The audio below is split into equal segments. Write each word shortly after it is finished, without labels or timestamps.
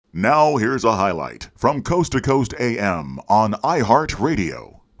Now here's a highlight from Coast to Coast AM on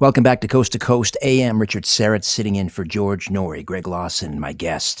iHeartRadio. Welcome back to Coast AM. Richard Serrett sitting in for George Norrie. Greg Lawson, my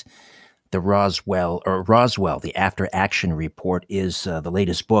guest. The Roswell, the After Action Report is the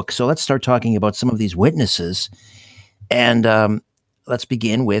latest book. So let's start talking about some of these witnesses. And let's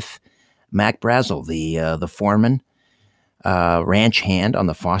begin with Mac Brazel, the foreman, ranch hand on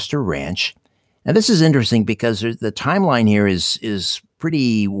the Foster Ranch. Now, this is interesting because the timeline here is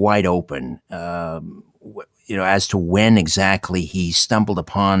pretty wide open, as to when exactly he stumbled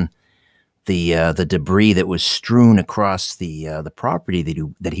upon the debris that was strewn across the property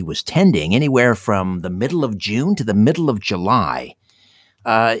that he was tending, anywhere from the middle of June to the middle of July.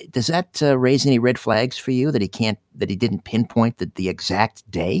 Does that raise any red flags for you that he didn't pinpoint the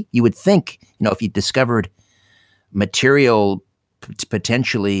exact day? You would think, if you discovered material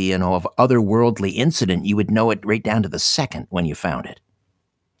potentially, of otherworldly incident, you would know it right down to the second when you found it.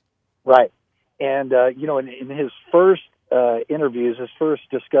 Right. And, in his first interviews, his first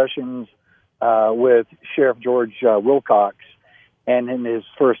discussions with Sheriff George Wilcox, and in his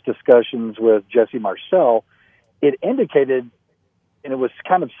first discussions with Jesse Marcel, it indicated, and it was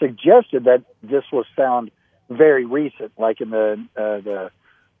kind of suggested, that this was found very recent, like in the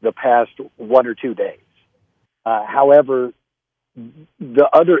past 1 or 2 days. However, the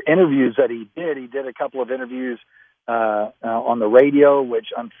other interviews that he did a couple of interviews on the radio, which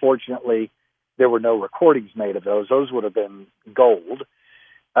unfortunately there were no recordings made of those. Those would have been gold.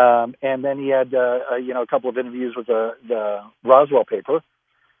 And then he had, a couple of interviews with the Roswell paper.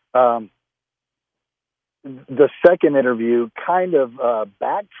 The second interview kind of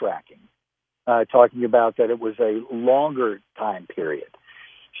backtracking, talking about that it was a longer time period.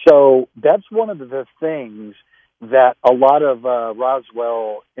 So that's one of the things that a lot of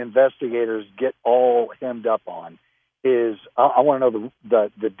Roswell investigators get all hemmed up on is I want to know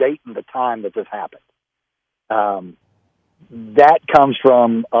the date and the time that this happened. That comes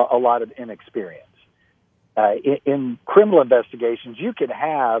from a lot of inexperience. In criminal investigations, you can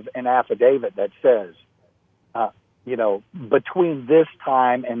have an affidavit that says, between this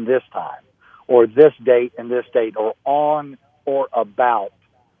time and this time, or this date and this date, or on or about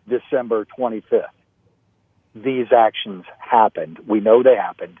December 25th. These actions happened. We know they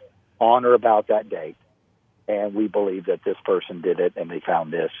happened on or about that date, and we believe that this person did it, and they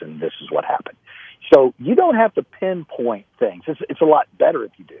found this, and this is what happened. So you don't have to pinpoint things. It's a lot better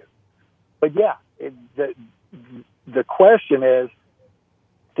if you do. But yeah, the question is,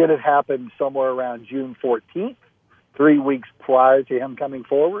 did it happen somewhere around June 14th, 3 weeks prior to him coming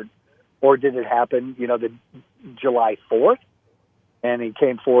forward? Or did it happen, the July 4th, and he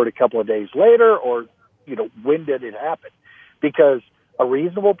came forward a couple of days later? Or, when did it happen? Because a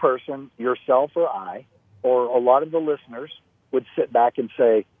reasonable person, yourself or I, or a lot of the listeners, would sit back and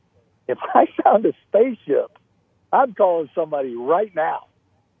say, if I found a spaceship, I'm calling somebody right now.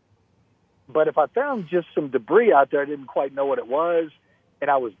 But if I found just some debris out there, I didn't quite know what it was, and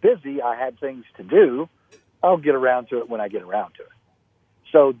I was busy, I had things to do, I'll get around to it when I get around to it.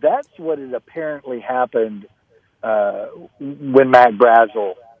 So that's what it apparently happened when Mac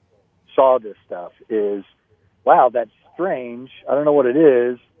Brazel saw this stuff is, wow, that's strange. I don't know what it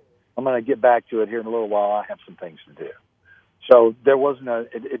is. I'm going to get back to it here in a little while. I have some things to do. So there wasn't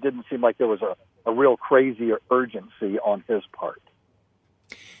it didn't seem like there was a real crazy or urgency on his part.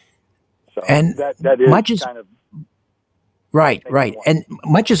 So and that is kind of... Right. And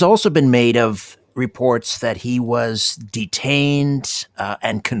much has also been made of reports that he was detained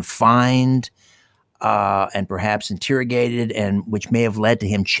and confined and perhaps interrogated, and which may have led to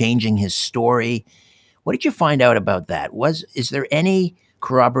him changing his story. What did you find out about that? Is there any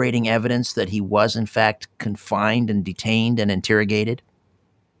corroborating evidence that he was in fact confined and detained and interrogated?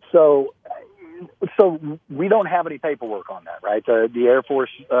 So we don't have any paperwork on that, right? The Air Force,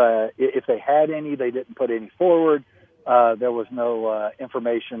 if they had any, they didn't put any forward. There was no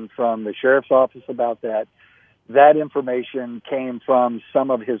information from the sheriff's office about that. That information came from some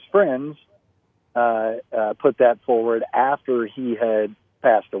of his friends, put that forward after he had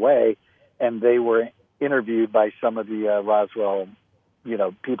passed away, and they were interviewed by some of the Roswell,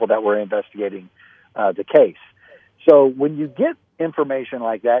 people that were investigating the case. So when you get information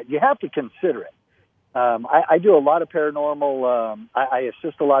like that, you have to consider it. I do a lot of paranormal. I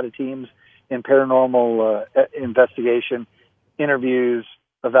assist a lot of teams in paranormal investigation, interviews,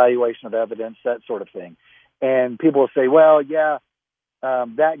 evaluation of evidence, that sort of thing. And people will say, well, yeah,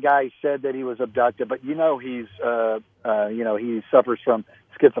 that guy said that he was abducted, but he suffers from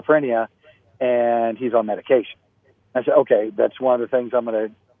schizophrenia and he's on medication. I said, okay, that's one of the things I'm going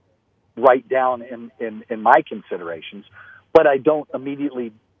to write down in my considerations, but I don't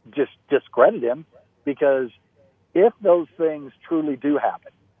immediately just discredit him, because if those things truly do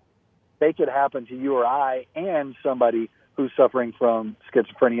happen, they could happen to you or I and somebody who's suffering from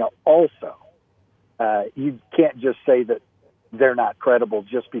schizophrenia also. You can't just say that they're not credible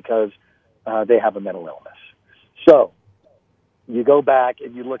just because they have a mental illness. So you go back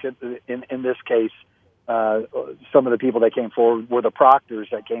and you look at, in this case, some of the people that came forward were the proctors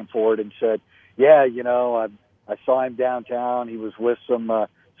that came forward and said, yeah, I saw him downtown. He was with some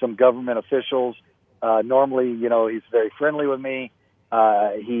government officials. Normally, he's very friendly with me.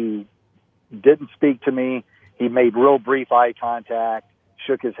 He didn't speak to me. He made real brief eye contact,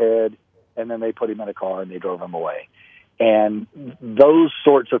 shook his head, and then they put him in a car and they drove him away. And those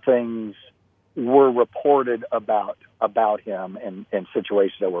sorts of things were reported about him, and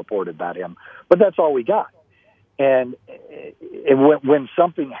situations that were reported about him. But that's all we got. And when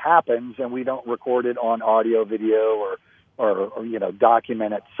something happens and we don't record it on audio, video, or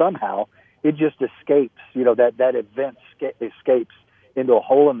document it somehow, it just escapes. That event escapes into a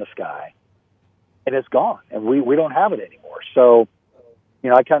hole in the sky, and it's gone, and we don't have it anymore. So,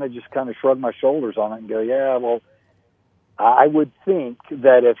 I kind of shrug my shoulders on it and go, yeah, well, I would think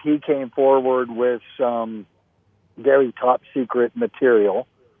that if he came forward with some very top secret material,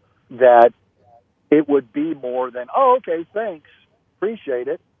 that it would be more than, oh, okay, thanks, appreciate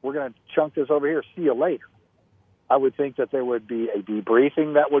it, we're going to chunk this over here, see you later. I would think that there would be a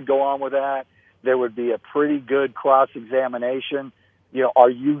debriefing that would go on with that. There would be a pretty good cross-examination. Are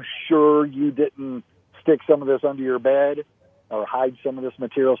you sure you didn't stick some of this under your bed or hide some of this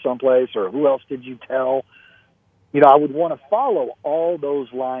material someplace, or who else did you tell? I would want to follow all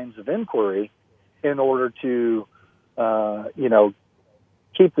those lines of inquiry in order to,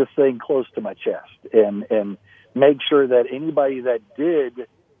 keep this thing close to my chest and make sure that anybody that did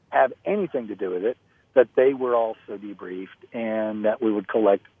have anything to do with it, that they were also debriefed, and that we would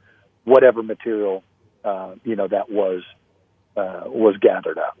collect whatever material, that was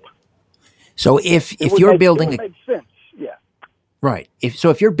gathered up. So if you're building, it would make sense, yeah, right.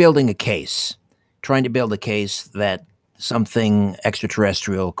 If you're building a case, trying to build a case that something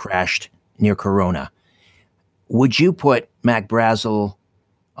extraterrestrial crashed near Corona, would you put Mac Brazel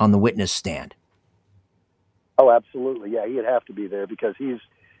on the witness stand? Oh, absolutely, yeah. He'd have to be there because he's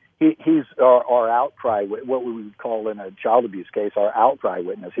our outcry, what we would call in a child abuse case, our outcry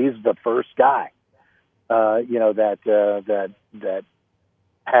witness. He's the first guy, that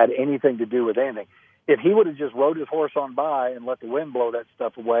had anything to do with anything. If he would have just rode his horse on by and let the wind blow that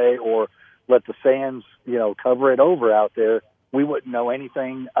stuff away, or let the sands, cover it over out there, we wouldn't know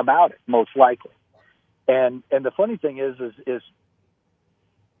anything about it, most likely. And the funny thing is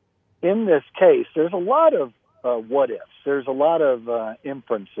in this case, there's a lot of what ifs. There's a lot of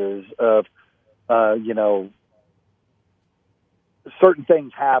inferences of, certain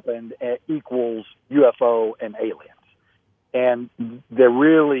things happened equals UFO and aliens. And they're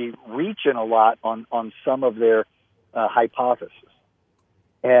really reaching a lot on some of their hypotheses.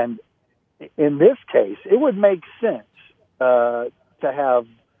 And in this case, it would make sense to have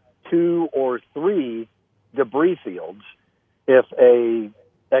 2 or 3 debris fields if a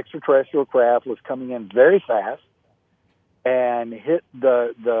extraterrestrial craft was coming in very fast and hit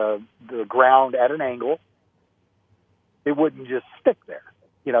the ground at an angle. It wouldn't just stick there.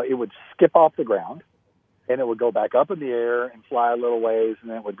 It would skip off the ground, and it would go back up in the air and fly a little ways, and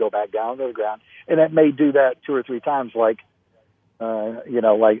then it would go back down to the ground. And it may do that 2 or 3 times, like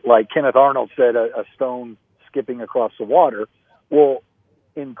Kenneth Arnold said, a stone skipping across the water. Well,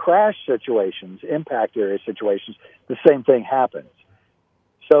 in crash situations, impact area situations, the same thing happens.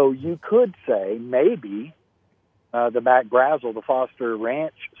 So you could say maybe the Mac Brazel, the Foster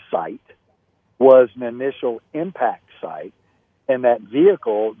Ranch site, was an initial impact site, and that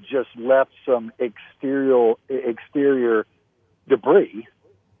vehicle just left some exterior debris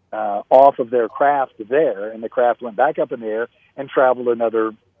off of their craft there, and the craft went back up in the air and traveled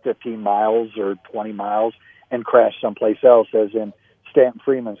another 15 miles or 20 miles and crashed someplace else, as in Stanton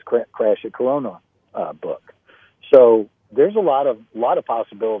Freeman's Crash at Corona book. So there's a lot of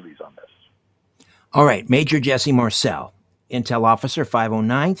possibilities on this. All right, Major Jesse Marcel, Intel Officer,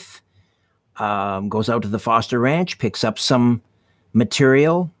 509th, goes out to the Foster Ranch, picks up some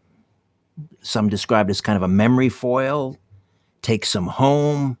material, some described as kind of a memory foil, takes some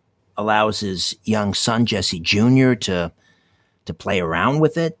home, allows his young son, Jesse Jr., to play around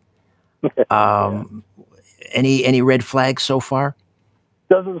with it. Any red flags so far?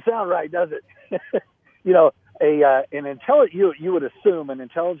 Doesn't sound right, does it? You would assume an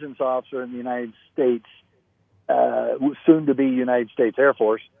intelligence officer in the United States, soon to be United States Air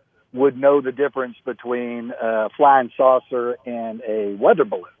Force, would know the difference between a flying saucer and a weather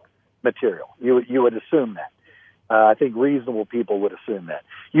balloon material. You would assume that. I think reasonable people would assume that.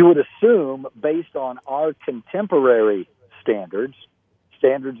 You would assume, based on our contemporary standards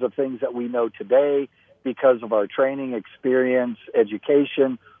of things that we know today because of our training, experience,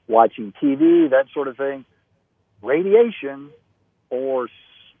 education, watching TV, that sort of thing, radiation or,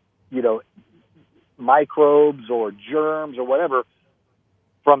 microbes or germs or whatever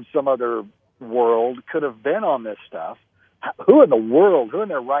from some other world could have been on this stuff. Who in the world, who in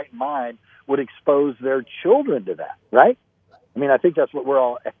their right mind would expose their children to that, right? I mean, I think that's what we're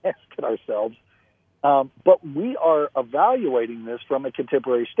all asking ourselves. But we are evaluating this from a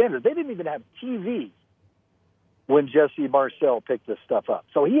contemporary standard. They didn't even have TV when Jesse Marcel picked this stuff up.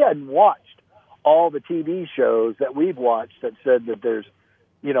 So he hadn't watched all the TV shows that we've watched that said that there's,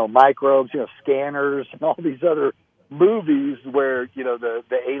 microbes, scanners and all these other movies where,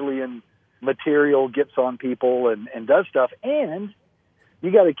 the alien material gets on people and does stuff. And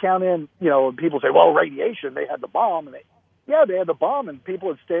you got to count in, people say, well, radiation, they had the bomb. And they had the bomb and people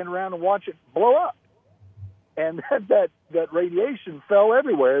would stand around and watch it blow up. And that radiation fell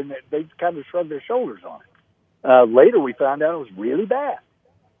everywhere and they kind of shrugged their shoulders on it. Later we found out it was really bad.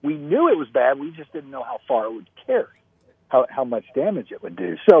 We knew it was bad. We just didn't know how far it would carry, how much damage it would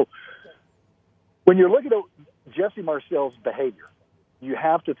do. So when you're looking at Jesse Marcel's behavior, you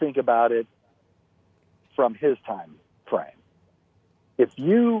have to think about it from his time frame. If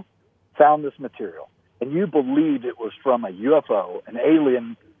you found this material and you believed it was from a UFO, an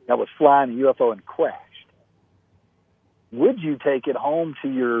alien that was flying a UFO and crashed, would you take it home to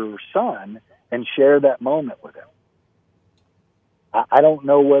your son and share that moment with him? I don't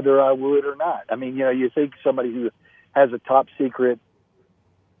know whether I would or not. I mean, you think somebody who has a top secret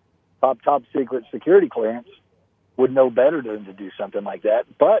security clearance would know better than to do something like that.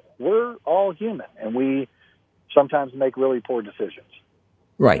 But we're all human, and we sometimes make really poor decisions.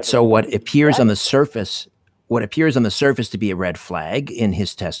 Right. So what appears on the surface to be a red flag in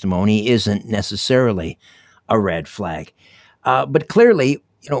his testimony isn't necessarily a red flag. But clearly,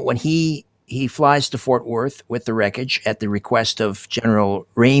 when he flies to Fort Worth with the wreckage at the request of General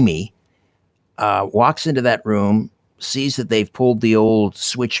Ramey, walks into that room, sees that they've pulled the old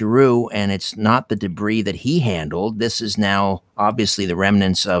switcheroo, and it's not the debris that he handled. This is now obviously the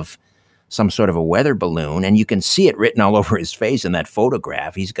remnants of some sort of a weather balloon, and you can see it written all over his face in that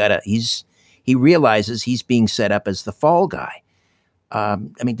photograph. He realizes he's being set up as the fall guy.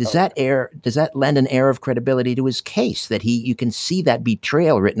 Does that lend an air of credibility to his case that you can see that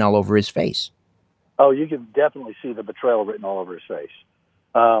betrayal written all over his face? Oh, you can definitely see the betrayal written all over his face.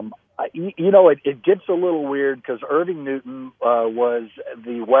 It gets a little weird because Irving Newton was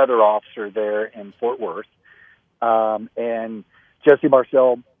the weather officer there in Fort Worth. And Jesse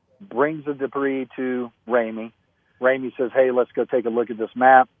Marcel brings the debris to Ramey. Ramey says, hey, let's go take a look at this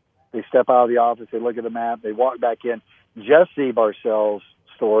map. They step out of the office, they look at the map, they walk back in. Jesse Marcel's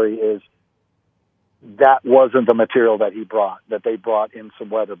story is that wasn't the material that that they brought in some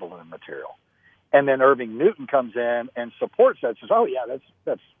weather balloon material. And then Irving Newton comes in and supports that, says, oh, yeah,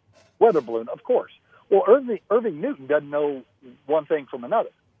 that's weather balloon, of course. Well, Irving Newton doesn't know one thing from another.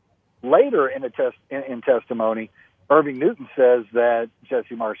 Later in testimony, Irving Newton says that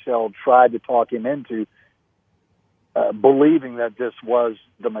Jesse Marcel tried to talk him into believing that this was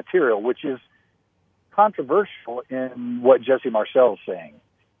the material, which is controversial in what Jesse Marcel is saying.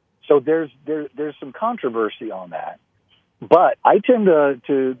 So there's some controversy on that. But I tend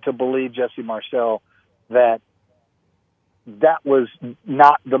to believe Jesse Marcel that was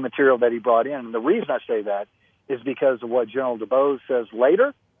not the material that he brought in. And the reason I say that is because of what General DuBose says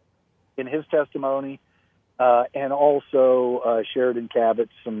later in his testimony, and also Sheridan Cabot,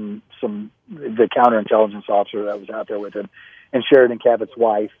 the counterintelligence officer that was out there with him, and Sheridan Cabot's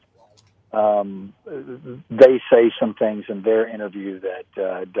wife. They say some things in their interview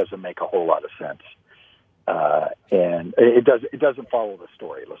that doesn't make a whole lot of sense, and it doesn't follow the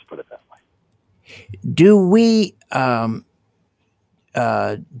story. Let's put it that way. Do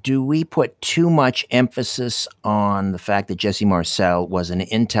we put too much emphasis on the fact that Jesse Marcel was an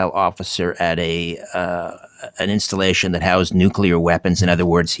intel officer at an installation that housed nuclear weapons? In other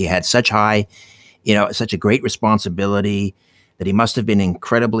words, he had such a great responsibility that he must have been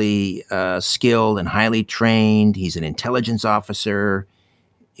incredibly skilled and highly trained. He's an intelligence officer.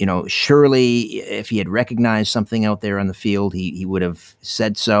 Surely if he had recognized something out there on the field, he would have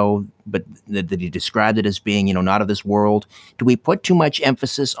said so, but that he described it as being, not of this world. Do we put too much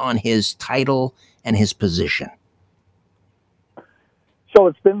emphasis on his title and his position? So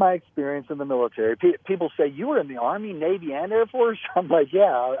it's been my experience in the military. People say, you were in the Army, Navy, and Air Force? I'm like,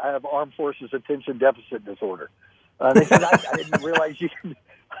 yeah, I have Armed Forces Attention Deficit Disorder. They said, I didn't realize you could.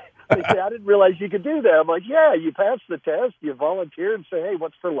 They say, I didn't realize you could do that. I'm like, yeah, you pass the test, you volunteer and say, hey,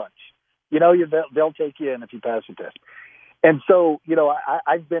 what's for lunch? They'll take you in if you pass the test. And so,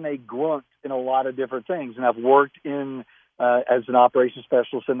 I've been a grunt in a lot of different things, and I've worked in as an operations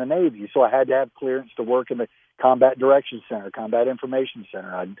specialist in the Navy. So I had to have clearance to work in the Combat Direction Center, Combat Information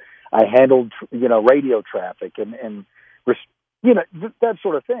Center. I handled, radio traffic and that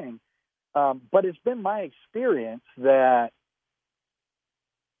sort of thing. But it's been my experience that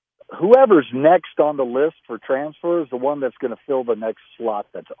whoever's next on the list for transfer is the one that's going to fill the next slot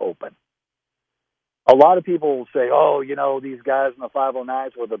that's open. A lot of people will say, oh, these guys in the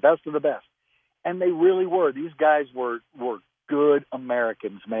 509s were the best of the best. And they really were. These guys were good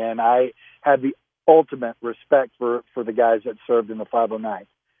Americans, man. I had the ultimate respect for the guys that served in the 509.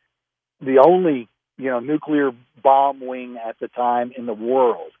 The only, nuclear bomb wing at the time in the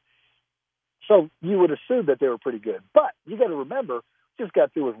world. So you would assume that they were pretty good. But you got to remember, just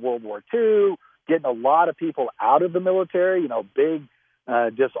got through with World War II, getting a lot of people out of the military, big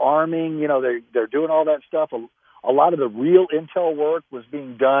disarming, they're doing all that stuff. A lot of the real intel work was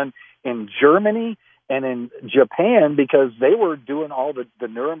being done in Germany and in Japan because they were doing all the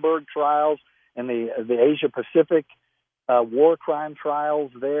Nuremberg trials and the Asia Pacific war crime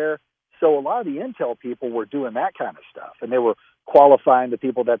trials there. So a lot of the intel people were doing that kind of stuff, and they were qualifying the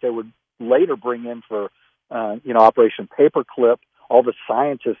people that they would later bring in for, Operation Paperclip, all the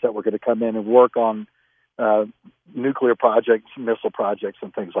scientists that were going to come in and work on nuclear projects, missile projects,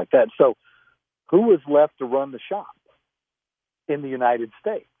 and things like that. So who was left to run the shop in the United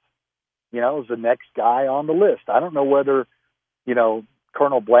States? Was the next guy on the list. I don't know whether,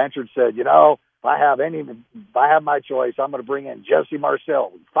 Colonel Blanchard said, if I have my choice, I'm going to bring in Jesse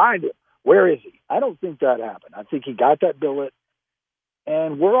Marcel. Find him. Where is he? I don't think that happened. I think he got that billet.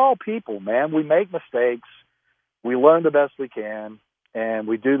 And we're all people, man. We make mistakes. We learn the best we can, and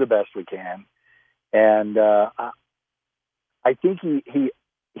we do the best we can. And I think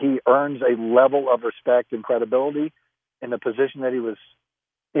he earns a level of respect and credibility in the position that he was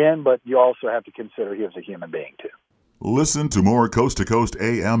in, but you also have to consider he was a human being, too. Listen to more Coast to Coast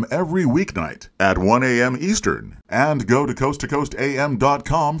AM every weeknight at 1 a.m. Eastern, and go to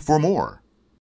coasttocoastam.com for more.